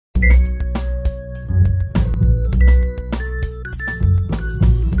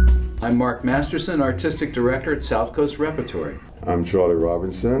I'm Marc Masterson, Artistic Director at South Coast Repertory. I'm Charlie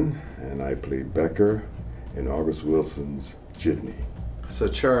Robinson, and I play Becker in August Wilson's Jitney. So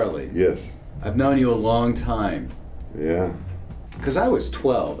Charlie. Yes. I've known you a long time. Yeah. Because I was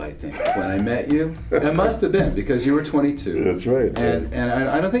 12, I think, when I met you. It must have been, because you were 22. That's right. And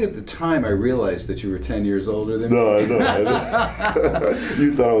I don't think at the time I realized that you were 10 years older than me. No, I know.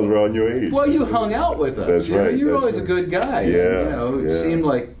 You thought I was around your age. Well, you hung out with us. That's right. You were That's always right. a good guy. Yeah. And, it seemed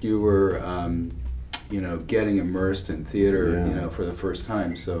like you were, getting immersed in theater, for the first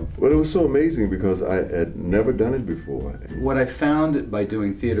time. So. Well, it was so amazing because I had never done it before. What I found by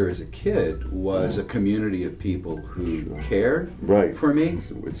doing theater as a kid was a community of people who cared for me.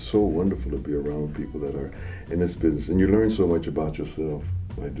 It's so wonderful to be around people that are in this business, and you learn so much about yourself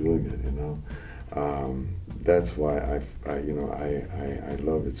by doing it. That's why I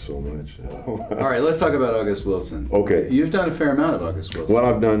love it so much. All right, let's talk about August Wilson. Okay. You've done a fair amount of August Wilson. Well,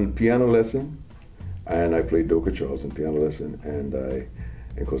 I've done piano lesson, and I played Doka Charles in piano lesson, and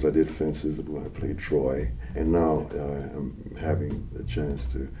of course I did Fences when I played Troy, and now I'm having the chance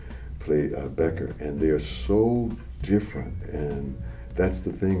to play Becker, and they're so different, and that's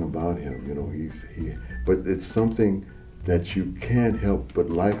the thing about him, but it's something that you can't help but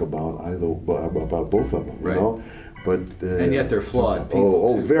like about both of them, right. you know? But and yet they're flawed people.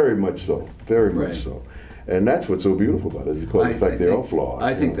 Oh, very much so, very much so. And that's what's so beautiful about it, because the fact they're all flawed.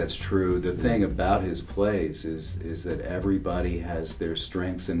 I think that's true. The thing about his plays is that everybody has their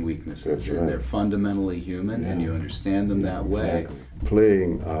strengths and weaknesses. That's right. And they're fundamentally human, and you understand them that way.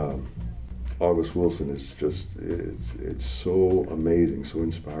 Playing August Wilson is just, it's so amazing, so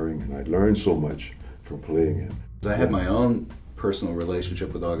inspiring, and I learned so much from playing him. I had my own personal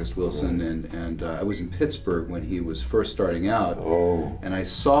relationship with August Wilson, and I was in Pittsburgh when he was first starting out, and I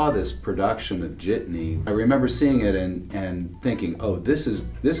saw this production of Jitney. I remember seeing it and thinking, oh, this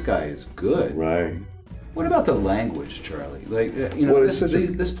guy is good. Right. What about the language, Charlie? Like,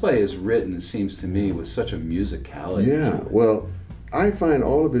 this play is written, it seems to me, with such a musicality. Yeah, well, I find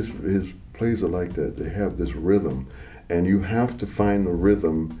all of his plays are like that. They have this rhythm, and you have to find the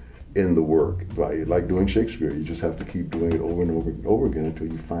rhythm in the work. Like doing Shakespeare, you just have to keep doing it over and over and over again until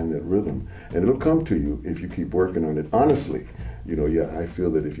you find that rhythm, and it'll come to you if you keep working on it honestly. I feel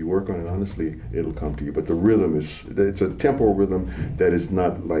that if you work on it honestly, it'll come to you. But the rhythm it's a tempo rhythm that is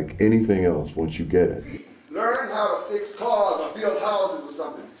not like anything else once you get it. Learn how to fix cars or build houses or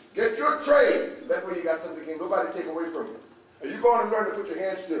something. Get your trade. That way you got something that can't nobody take away from you. And you're going to learn to put your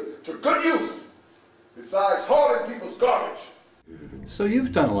hands to good use, besides hauling people's garbage. So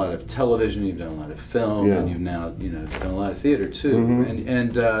you've done a lot of television, you've done a lot of film, and you've now done a lot of theater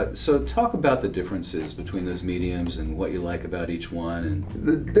too. So talk about the differences between those mediums and what you like about each one. And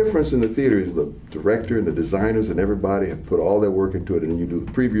the difference in the theater is the director and the designers and everybody have put all their work into it, and then you do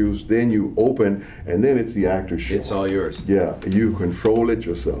the previews, then you open, and then it's the actor's show. It's all yours. Yeah, you control it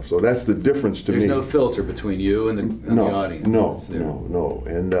yourself. So that's the difference to me. There's no filter between you and the audience. No.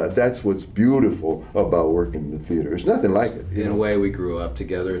 And that's what's beautiful about working in the theater. It's nothing like it. In a way, we grew up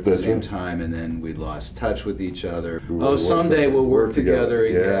together at the same time, and then we lost touch with each other. Someday we'll work together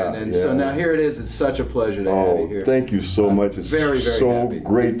again. So now here it is. It's such a pleasure to have you here. Thank you so much. It's very, very so happy.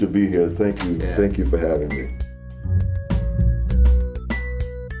 great to be here. Thank you. Thank you for having me.